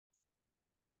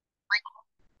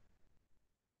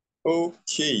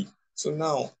Okay, so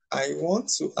now I want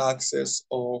to access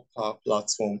all Power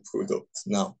Platform products.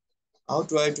 Now, how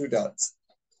do I do that?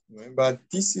 Remember,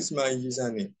 this is my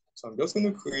username. So I'm just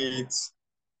going to create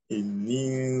a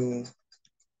new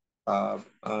tab,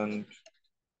 and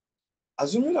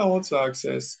assuming I want to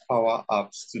access Power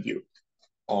App Studio,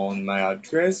 on my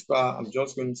address bar, I'm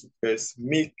just going to press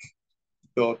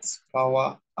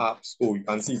make.powerapps. Oh, you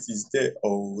can see it is there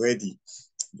already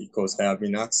because I have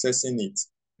been accessing it.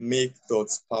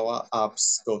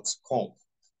 Make.powerapps.com.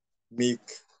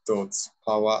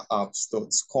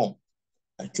 Make.powerapps.com.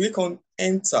 I click on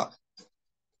enter.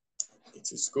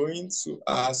 It is going to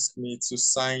ask me to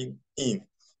sign in.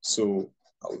 So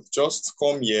I'll just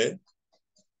come here.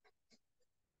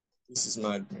 This is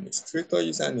my administrator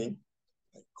username.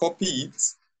 I copy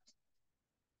it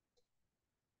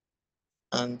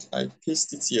and I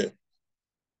paste it here.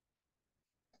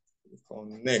 Click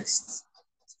on next.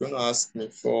 It's going to ask me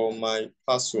for my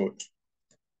password.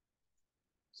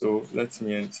 So let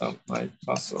me enter my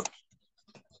password.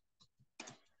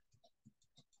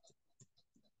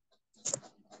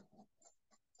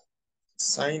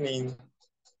 Sign in.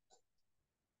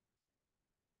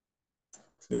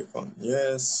 Click on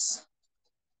yes.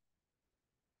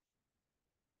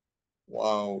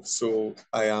 Wow, so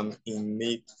I am in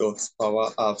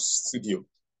Make.powerapps Studio.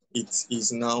 It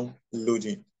is now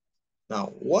loading. Now,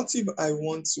 what if I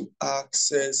want to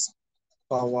access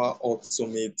Power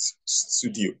Automate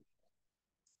Studio?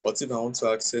 What if I want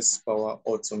to access Power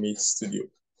Automate Studio?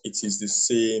 It is the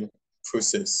same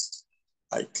process.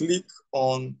 I click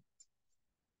on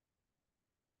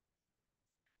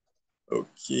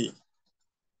OK.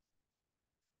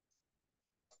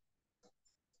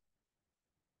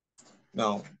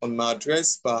 Now, on my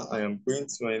address bar, I am going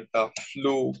to enter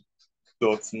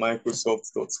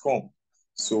flow.microsoft.com.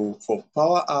 So for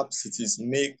Power Apps, it is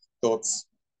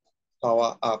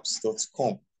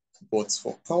make.powerapps.com. But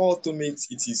for Power Automate,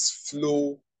 it is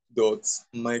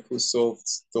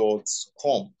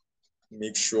flow.microsoft.com.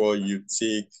 Make sure you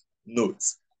take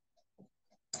note.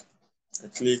 I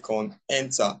click on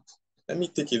enter. Let me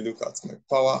take a look at my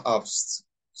Power Apps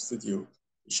Studio.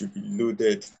 It should be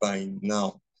loaded by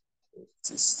now.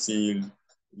 It is still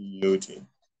loading.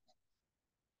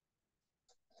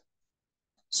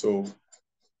 So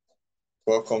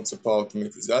welcome to Power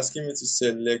Automate. It's asking me to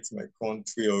select my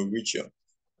country or region.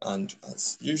 And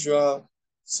as usual,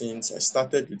 since I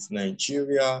started with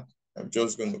Nigeria, I'm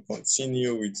just going to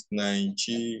continue with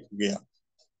Nigeria.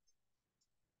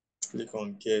 Click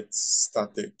on get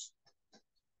started.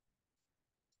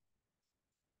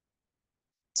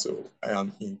 So I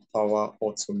am in Power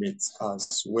Automate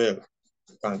as well.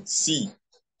 You can see.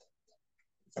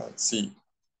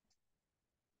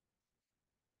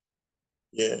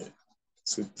 Yeah,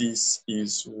 so this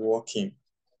is working.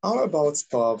 How about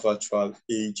Power Virtual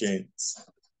Agent?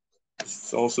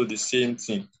 It's also the same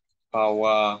thing.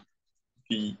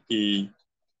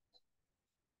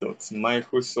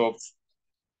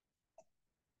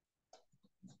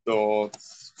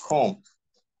 powerva.microsoft.com.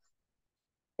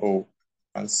 Oh, you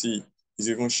can see it's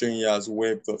even showing here as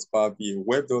web.powerva.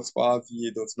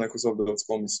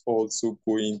 Web.powerva.microsoft.com is also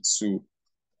going to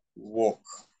work.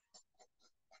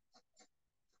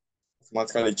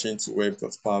 Automatically change to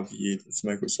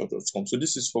web.powerva.microsoft.com. So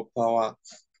this is for Power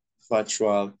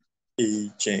Virtual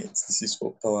Agent. This is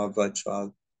for Power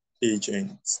Virtual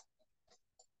Agent.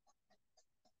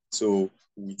 So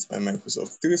with my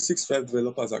Microsoft 365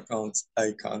 developers account,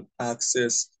 I can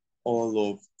access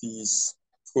all of these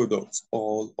products,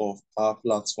 all of our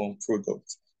platform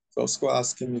products. It's also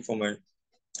asking me for my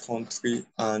country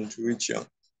and region.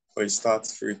 For a start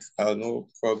free trial, no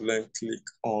problem, click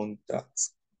on that.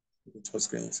 We're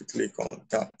just going to click on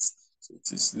that. So it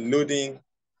is loading.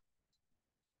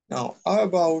 Now, how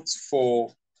about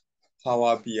for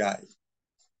Power BI?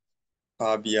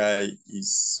 Power BI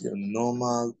is your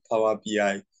normal Power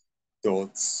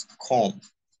BI.com.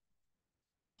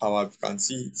 You can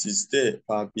see it is there,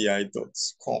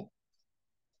 powerbi.com.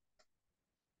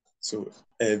 So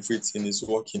everything is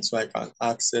working. So I can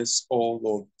access all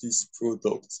of these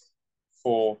products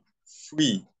for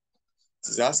free. It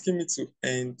is asking me to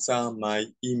enter my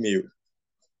email.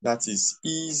 That is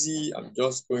easy. I'm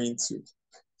just going to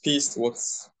paste what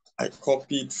I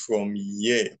copied from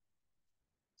here.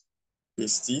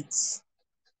 Paste it.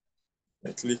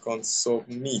 I click on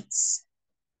submit.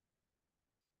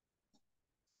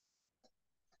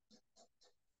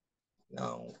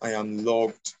 Now I am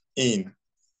logged in.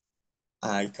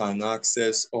 I can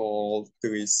access all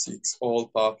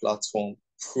Power Platform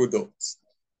products.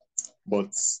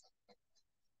 But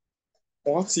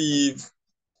what if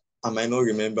I might not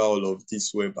remember all of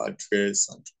this web address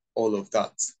and all of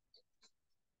that.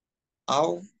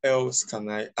 How else can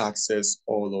I access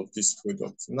all of these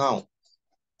products? Now,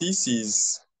 this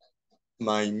is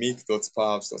my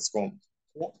make.powerapps.com.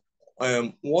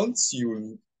 Once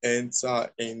you enter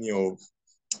any of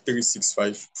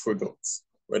 365 products,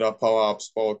 whether Power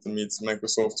Apps, Power Automate,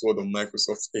 Microsoft Word, or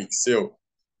Microsoft Excel,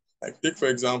 like take for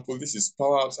example, this is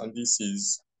Power Apps and this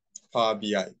is Power BI.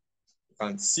 You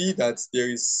can see that there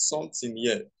is something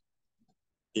here,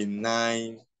 a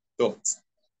 9 dot.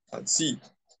 And see,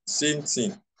 same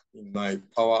thing in my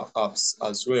Power Apps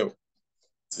as well.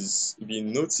 It is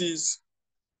being noticed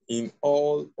in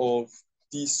all of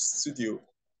this studio,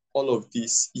 all of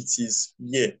this, it is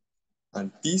here.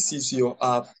 And this is your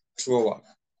app drawer,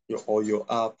 your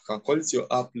app, you can call it your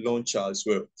app launcher as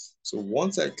well. So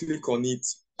once I click on it,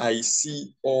 I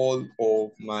see all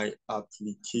of my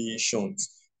applications.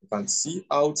 You can see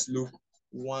Outlook,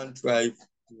 OneDrive,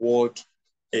 Word,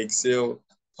 Excel,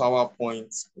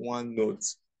 PowerPoint,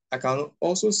 OneNote. I can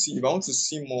also see, if I want to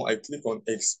see more, I click on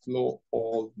Explore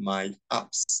All My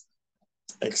Apps.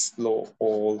 Explore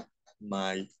all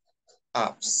my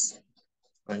apps.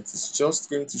 And it's just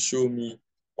going to show me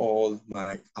all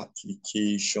my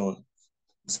application.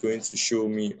 It's going to show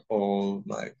me all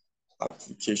my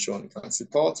application. You can see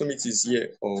Power Automate is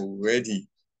here already.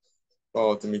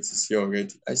 Power Automate is here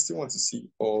already. I still want to see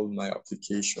all my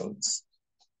applications.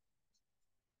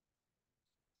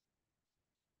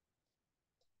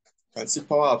 You can see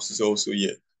Power Apps is also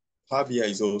here. Power BI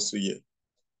is also here.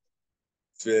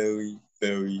 Very,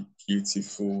 very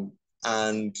beautiful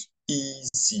and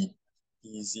easy.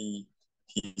 Easy.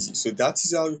 So that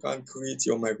is how you can create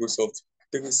your Microsoft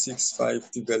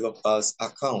 365 developers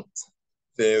account.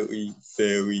 Very,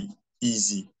 very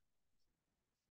easy.